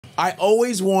I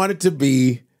always wanted to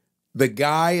be the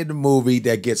guy in the movie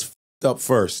that gets f***ed up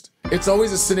first. It's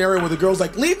always a scenario where the girl's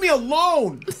like, leave me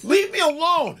alone. Leave me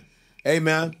alone. Hey,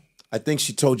 man, I think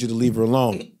she told you to leave her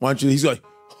alone. Why don't you? He's like,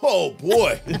 oh,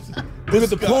 boy. Look at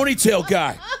the ponytail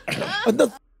guy. What the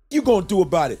f*** you gonna do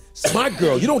about it? It's my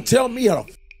girl. You don't tell me how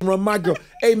to run my girl.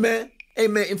 Hey, man.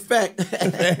 In fact,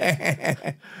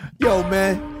 yo,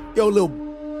 man. Yo, little,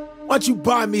 why don't you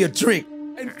buy me a drink?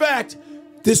 In fact,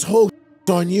 this whole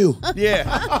on you. Yeah.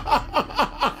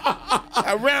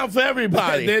 Around for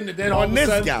everybody. Then on this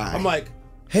sudden, guy. I'm like,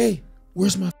 hey,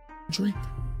 where's my drink?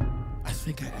 I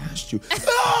think I asked you. Leave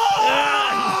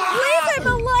him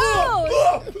alone.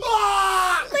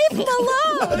 Leave him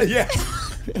alone. Yeah.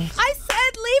 I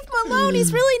said leave him alone.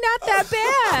 He's really not that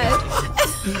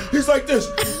bad. He's like this.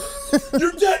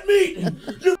 You're dead meat.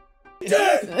 You're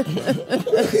dead.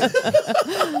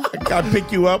 I gotta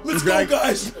pick you up. Let's go,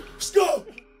 guys. Let's go.